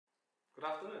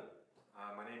Good afternoon.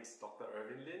 My name is Dr.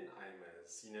 Irvin Lin. I'm a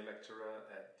senior lecturer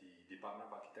at the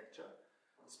Department of Architecture.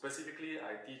 Specifically,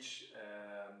 I teach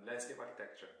landscape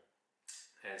architecture.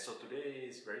 And so today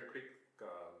is a very quick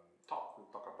talk.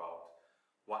 We'll talk about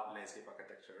what landscape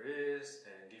architecture is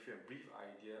and give you a brief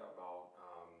idea about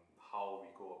how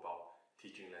we go about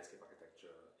teaching landscape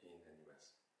architecture in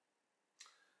NUS.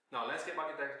 Now, landscape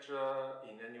architecture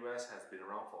in NUS has been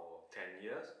around for 10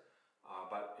 years.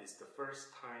 But it's the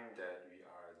first time that we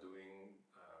are doing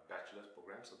a bachelor's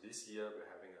program. So this year we're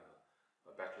having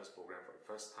a bachelor's program for the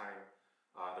first time.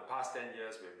 The past 10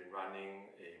 years we've been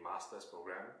running a master's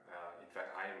program. In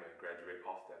fact, I am a graduate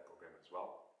of that program as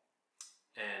well.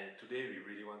 And today we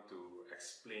really want to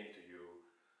explain to you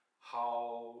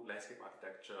how landscape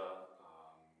architecture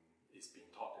is being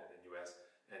taught at NUS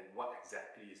and what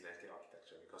exactly is landscape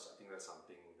architecture, because I think that's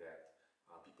something that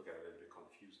people get a little bit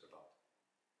confused about.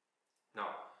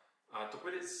 Now, to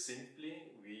put it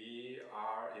simply, we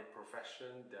are a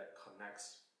profession that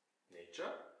connects nature,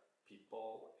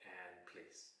 people, and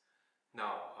place.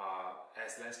 Now,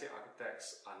 as landscape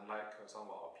architects, unlike some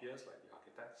of our peers, like the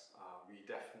architects, we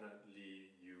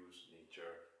definitely use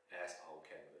nature as our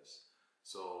canvas.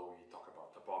 So we talk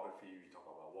about topography, we talk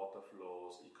about water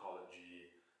flows,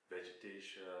 ecology,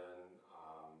 vegetation,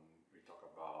 we talk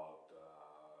about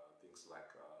things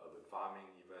like urban farming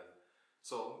even.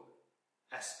 So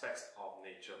aspects of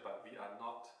nature, but we are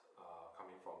not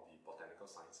coming from the botanical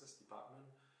sciences department.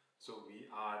 So we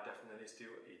are definitely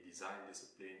still a design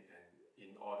discipline, and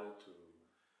in order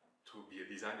to be a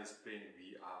design discipline,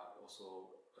 we are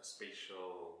also a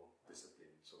spatial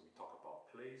discipline. So we talk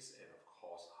about place and of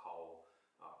course how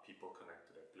people connect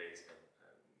to that place and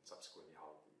subsequently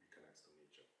how we connect to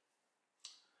nature.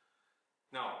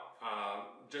 Now,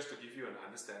 just to give you an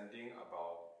understanding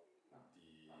about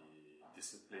the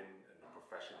discipline and the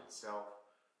profession itself,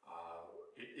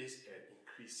 it is an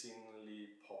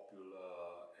increasingly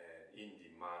popular and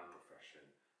in-demand profession.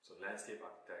 So landscape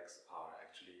architects are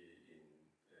actually in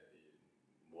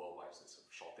worldwide, there's a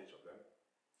shortage of them.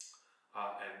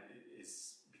 And it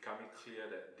is becoming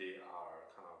clear that they are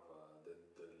kind of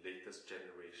the latest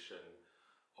generation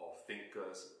of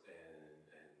thinkers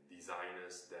and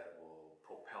designers that will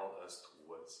propel us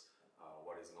towards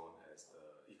what is known as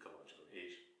the ecological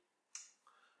age.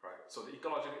 Right. So the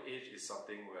ecological age is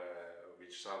something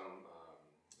which some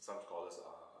scholars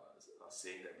are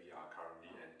saying that we are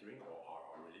currently entering or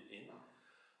are already in.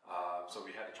 So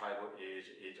we had the tribal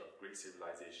age, age of great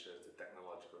civilizations, the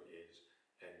technological age,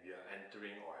 and we are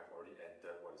entering or have already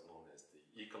entered what is known as the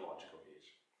ecological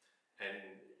age.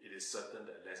 And it is certain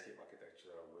that landscape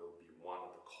architecture will be one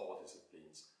of the core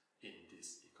disciplines in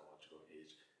this ecological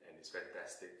age, and it's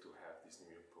fantastic to have this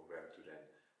new program to then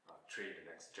train the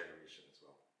next generation as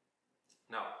well.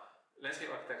 Now, landscape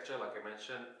architecture, like I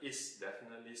mentioned, is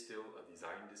definitely still a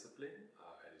design discipline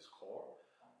at its core,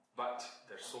 but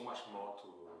there's so much more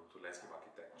to landscape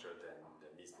architecture than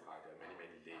meets the eye. There are many,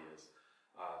 many layers.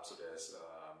 So there's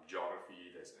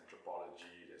geography, there's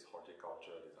anthropology, there's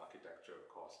horticulture, there's architecture, of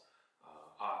course,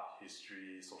 art,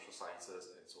 history, social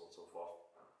sciences, and so on and so forth.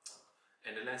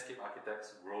 And the landscape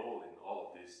architect's role in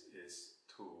all of this is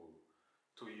to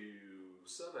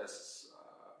serve as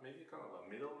maybe kind of a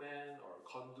middleman or a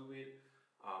conduit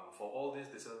for all these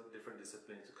different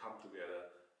disciplines to come together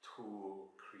to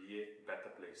create better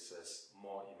places,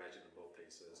 more imaginable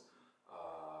places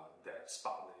that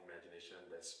spark the imagination,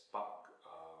 that spark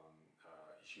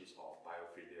issues of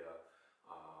biophilia,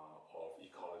 of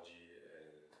ecology,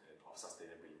 and of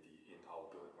sustainability in our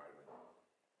built environment.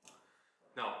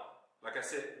 Now, like I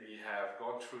said, we have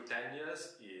gone through 10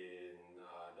 years in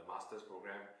the master's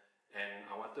program, and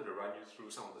I wanted to run you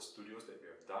through some of the studios that we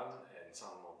have done and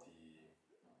some of the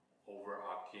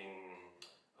overarching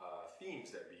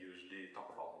themes that we usually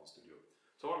talk about in the studio.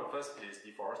 So one of the first is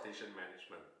deforestation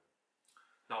management.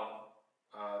 Now,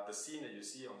 the scene that you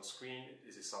see on the screen,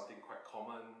 this is something quite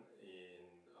common in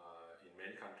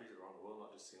many countries around the world,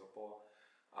 not just Singapore.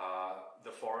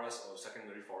 The forest, or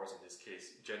secondary forest in this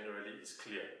case, generally is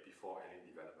cleared before any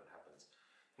development happens.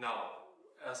 Now,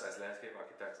 us as landscape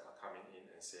architects are coming in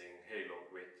and saying, hey, look,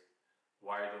 wait,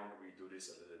 why don't we do this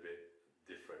a little bit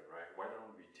different, right? Why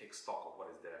don't we take stock of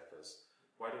what is there first?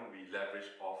 Why don't we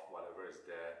leverage off whatever is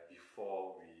there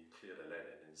before we clear the land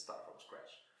and then start from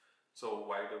scratch? So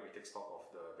why don't we take stock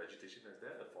of the vegetation that's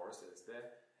there, the forest that's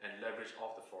there, and leverage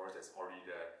off the forest that's already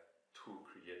there to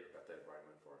create a better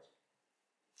environment for us?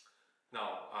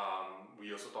 Now, we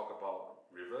also talk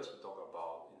about rivers, we talk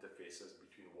about interfaces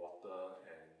between water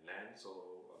and land. So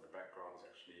on the background is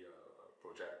actually a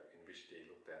project in which they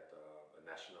looked at a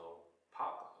national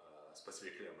park,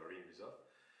 specifically a marine reserve.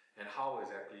 And how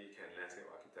exactly can landscape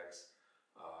architects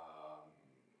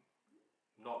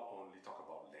not only talk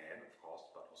about land, of course,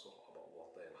 but also about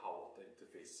water and how water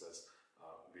interfaces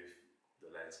with the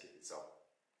landscape itself.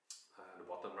 At the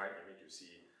bottom right image, you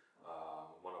see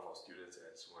one of our students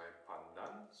at Sungai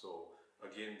Pandan. So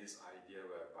again, this idea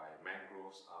whereby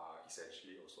mangroves are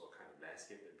essentially also a kind of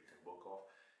landscape that we can work off,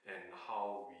 and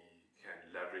how we can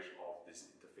leverage off this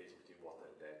interface between water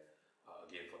and land,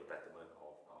 again for the betterment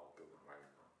of our built environment.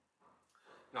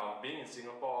 Now, being in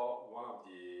Singapore, one of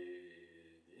the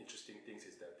interesting things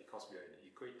is that because we are in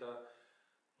the equator,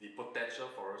 the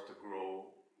potential for us to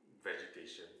grow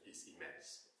vegetation is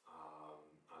immense.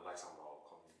 Unlike some of our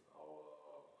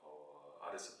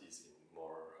other cities in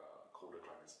more colder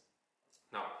climates.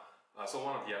 Now, so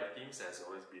one of the other themes has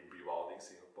always been rewilding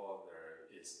Singapore.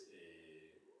 There is a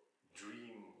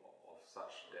dream of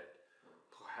such that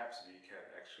perhaps we can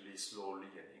actually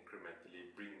slowly and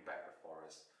incrementally bring back the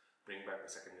forest, bring back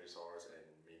the secondary forest and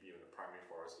maybe even the primary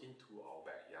forest into our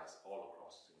backyards all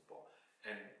across Singapore.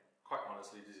 And quite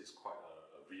honestly, this is quite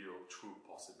a real, true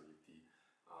possibility,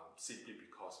 simply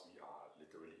because we are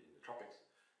literally in the tropics.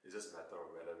 It's just a matter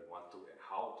of whether we want to and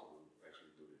how to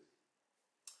actually do this.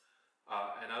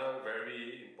 Another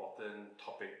very important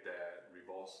topic that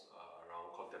revolves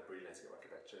around contemporary landscape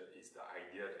architecture is the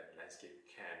idea that landscape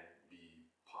can be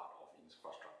part of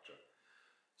infrastructure.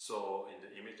 So in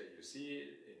the image that you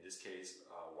see, in this case,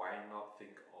 why not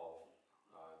think of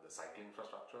the cycling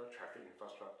infrastructure, traffic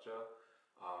infrastructure,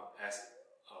 as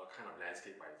a kind of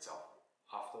landscape by itself.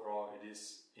 After all, it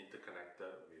is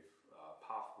interconnected with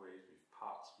pathways, with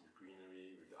parks, with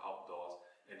greenery, with the outdoors,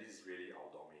 and this is really our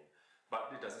domain.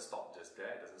 But it doesn't stop just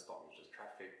there, it doesn't stop with just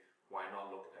traffic. Why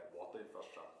not look at water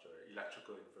infrastructure,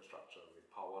 electrical infrastructure with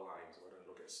power lines? Why don't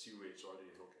you look at sewage? Why don't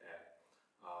you look at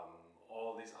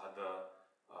all these other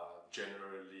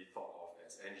generally thought of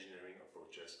as engineering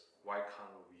approaches? Why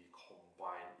can't we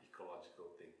combine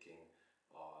ecological thinking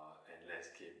and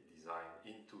landscape design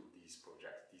into these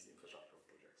projects, these infrastructural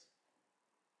projects?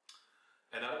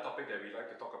 Another topic that we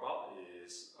like to talk about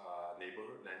is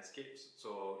neighborhood landscapes.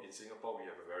 So in Singapore, we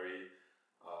have a very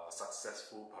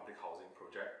successful public housing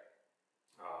project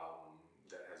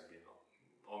that has been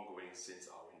ongoing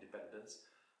since our independence.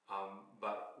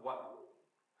 But what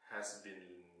has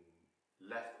been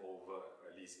left over,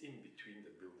 at least in between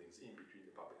the buildings, in between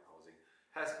the public housing,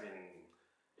 has been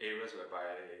areas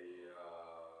whereby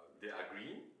they are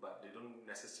green, but they don't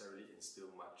necessarily instill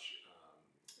much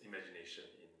imagination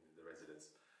in the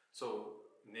residents. So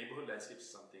neighborhood landscapes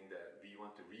is something that we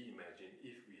want to reimagine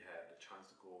if we had the chance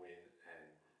to go in and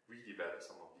redevelop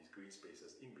some of these green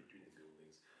spaces in between the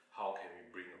buildings. How can we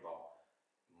bring about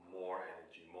more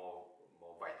energy, more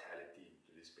vitality to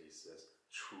these spaces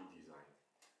through design?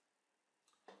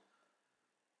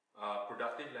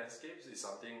 Productive landscapes is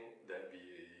something that we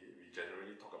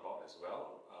generally talk about as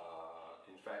well.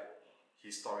 In fact,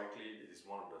 historically, it is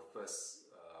one of the first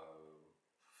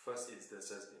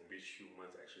instances in which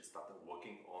humans actually started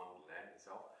working on land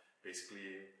itself.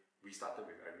 Basically, we started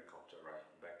with agriculture, right?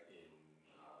 Back in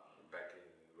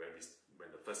when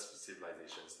the first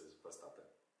civilizations first started.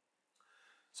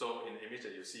 So in the image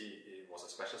that you see, it was a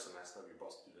special semester. We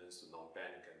brought students to Phnom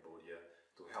Penh in Cambodia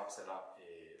to help set up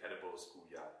a edible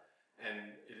schoolyard.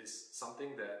 And it is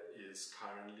something that is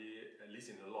currently, at least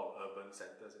in a lot of urban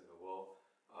centers in the world,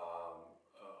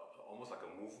 almost like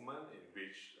a movement in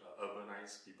which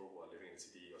urbanized people who are living in the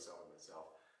city, yourself and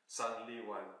myself, suddenly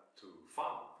want to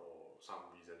farm for some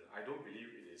reason. I don't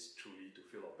believe it is truly to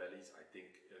fill our bellies. I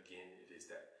think, again, it is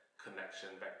that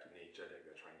connection back to nature that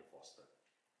we are trying to foster.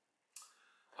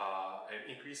 And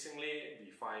increasingly,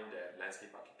 we find that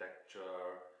landscape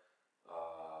architecture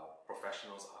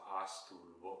professionals are asked to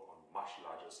work on much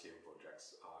larger scale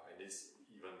projects. And it's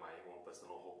even my own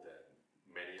personal hope that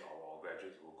many of our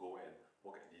graduates will go and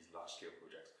work at these large scale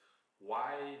projects.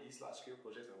 Why these large scale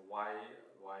projects, and why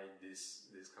this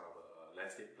kind of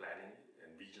landscape planning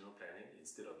and regional planning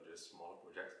instead of just smaller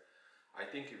projects? I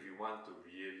think if you want to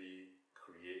really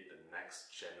create the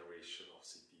next generation of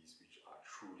cities which are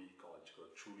truly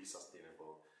ecological, truly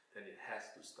sustainable, then it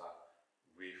has to start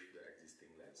with the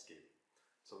existing landscape.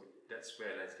 So that's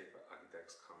where landscape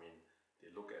architects come in. They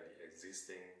look at the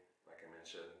existing, like I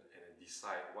mentioned, and then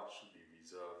decide what should be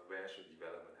reserved, where should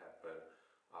development happen,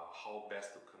 how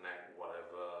best to connect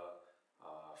whatever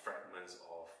fragments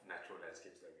of natural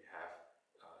landscapes that we have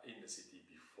in the city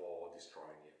before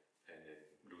destroying it and then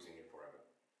losing it forever.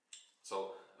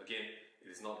 So again, it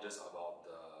is not just about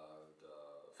the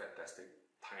fantastic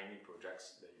tiny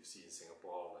projects that you see in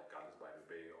Singapore, like Gardens by the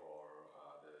Bay or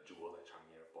the Jewel at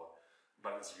Changi Airport,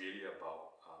 but it's really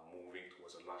about moving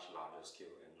towards a larger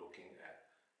scale and looking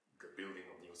building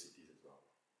of new cities as well.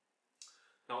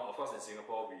 Now, of course, in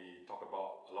Singapore, we talk a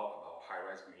lot about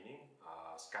high-rise greening.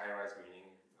 Sky-rise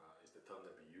greening is the term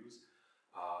that we use.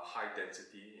 High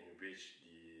density, in which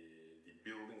the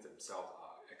buildings themselves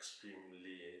are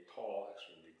extremely tall,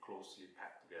 extremely closely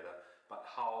packed together. But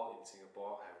how in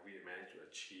Singapore have we managed to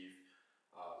achieve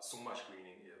so much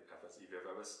greening efforts? If you have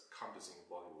ever come to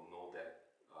Singapore, you will know that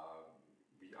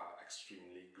we are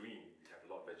extremely green. We have a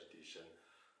lot of vegetation,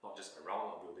 not just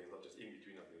around our buildings, not just in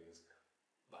between our buildings,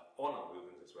 but on our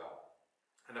buildings as well.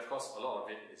 And of course, a lot of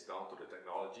it is down to the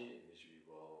technology, in which we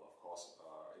will, of course,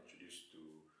 introduce to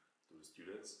the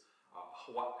students.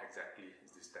 What exactly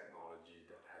is this technology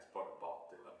that has brought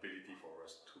about the ability for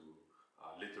us to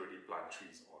literally plant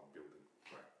trees on buildings,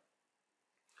 right?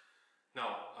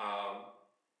 Now,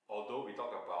 although we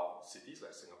talk about cities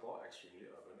like Singapore, extremely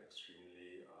urban,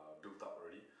 extremely built up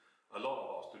already, a lot of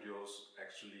our studios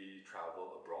actually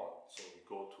travel abroad. So we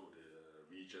go to the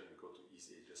region, we go to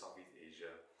East Asia, Southeast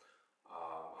Asia.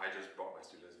 I just brought my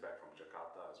students back from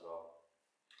Jakarta as well.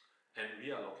 And we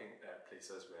are looking at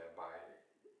places whereby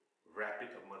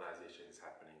rapid urbanization is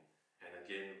happening. And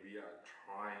again, we are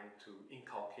trying to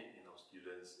inculcate in our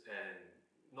students, and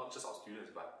not just our students,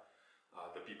 but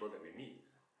the people that we meet,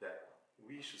 that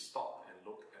we should stop and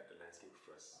look at the landscape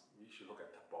first. We should look at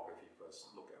topography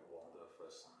first, look at water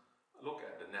first, look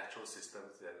at the natural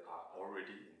systems that are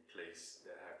already in place,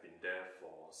 that have been there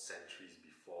for centuries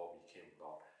before we came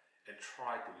about, and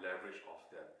try to leverage off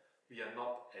them. We are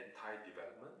not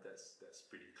anti-development, that's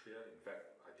pretty clear. In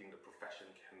fact, I think the profession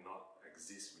cannot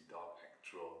exist without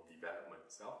actual development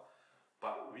itself,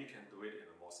 but we can do it in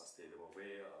a more sustainable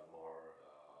way, a more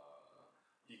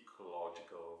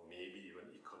ecological, maybe even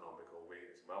economical way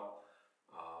as well.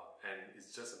 And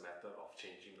it's just a matter of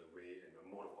changing the way and the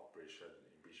mode of operation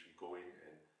in which we go in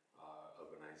and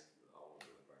urbanize our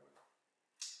environment.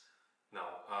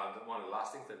 Now, one of the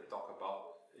last things that we talk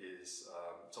about is,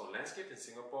 so landscapes in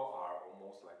Singapore are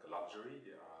almost like a luxury.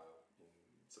 They are in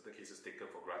certain cases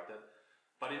taken for granted.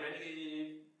 But in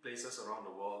many places around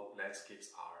the world,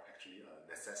 landscapes are actually a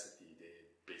necessity. They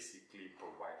basically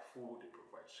provide food, they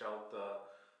provide shelter,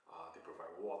 they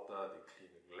provide water, they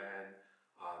clean the land,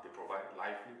 they provide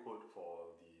livelihood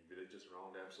for the villages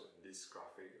around them. So in this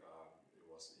graphic, it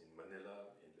was in Manila,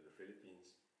 in the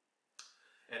Philippines.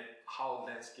 And how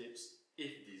landscapes,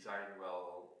 if designed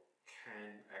well,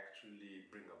 can actually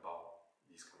bring about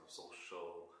these kind of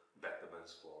social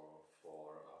betterments for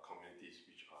communities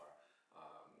which are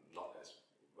not as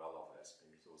well off as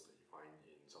maybe those that you find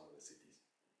in some of the cities,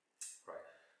 right?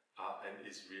 And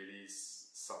it's really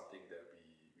something that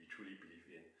we truly believe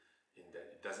in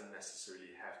that it doesn't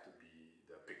necessarily have to be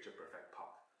the picture perfect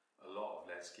park. A lot of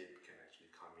landscape can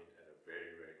actually come in at a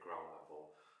very, very ground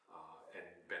level and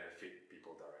benefit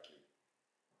people directly.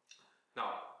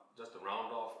 Now, just to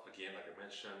round off, again, like I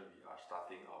mentioned, we are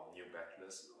starting our new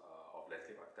Bachelor's of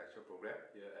Landscape Architecture program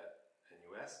here at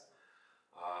NUS.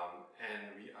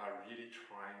 And we are really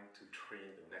trying to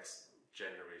train the next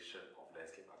generation of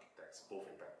landscape architects,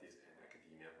 both in practice and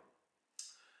academia.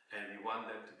 And we want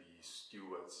them to be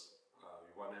stewards.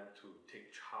 We want them to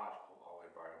take charge of our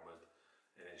environment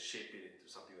and then shape it into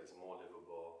something that's more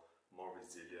livable, more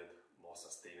resilient, more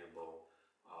sustainable,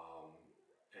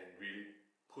 and really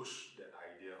push that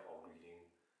idea of greening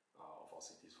of our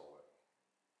cities forward.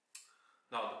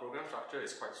 Now, the program structure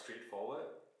is quite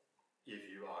straightforward. If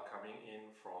you are coming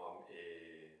in from a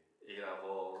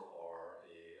A-level or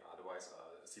otherwise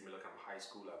a similar kind of high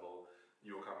school level,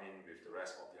 you will come in with the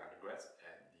rest of the undergrads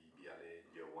at the BLA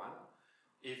Year 1.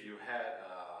 If you had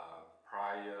a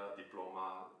prior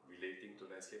diploma relating to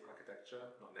landscape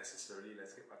architecture, not necessarily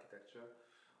landscape architecture,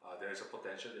 there is a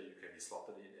potential that you can be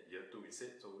slotted in at Year 2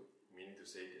 instead, so meaning to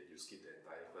say that you skip the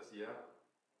entire first year.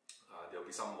 There will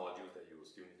be some modules that you will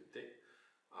still need to take,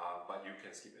 but you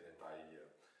can skip an entire year.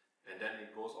 And then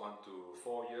it goes on to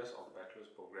 4 years of the bachelor's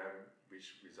program,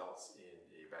 which results in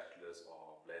a bachelor's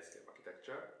of landscape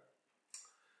architecture.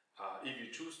 If you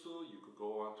choose to, you could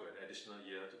go on to an additional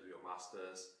year to do your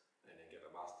master's and then get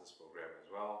a master's program as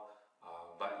well.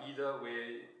 But either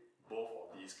way, both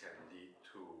of these can lead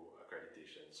to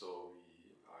accreditation. So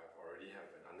I already have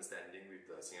an understanding with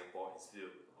the Singapore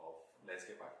Institute of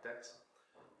Landscape Architects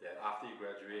that after you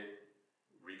graduate,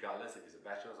 regardless if it's a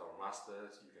bachelor's or a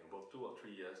master's, you can work 2 or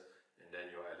 3 years and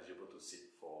then you're eligible to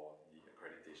sit for the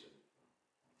accreditation.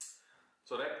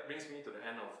 So that brings me to the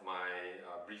end of my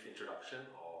brief introduction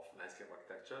of landscape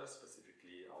architecture,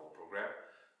 specifically our program.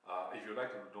 If you'd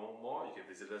like to know more, you can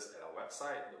visit us at our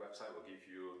website. The website will give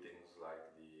you things like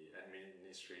the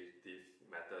administrative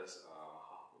matters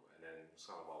and then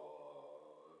some of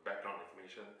our background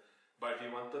information, But if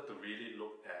you wanted to really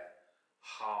look at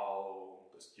how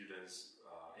the students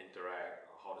interact,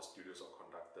 how the studios are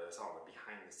conducted, some of the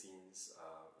behind the scenes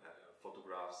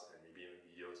photographs and maybe even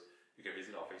videos, you can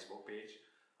visit our Facebook page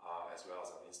as well as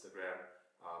our Instagram.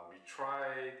 We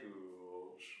try to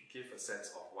give a sense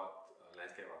of what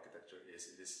landscape architecture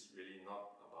is. It is really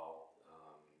not about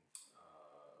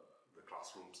the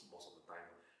classrooms most of the time.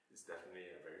 It's definitely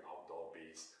a very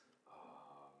outdoor-based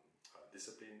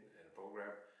discipline and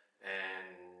program.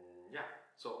 And yeah,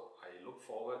 so I look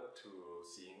forward to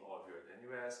seeing all of you at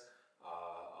NUS.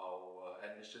 Our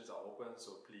admissions are open,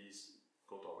 so please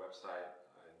go to our website,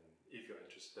 and if you're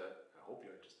interested, I hope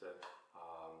you're interested,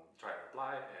 try and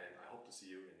apply, and I hope to see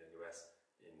you in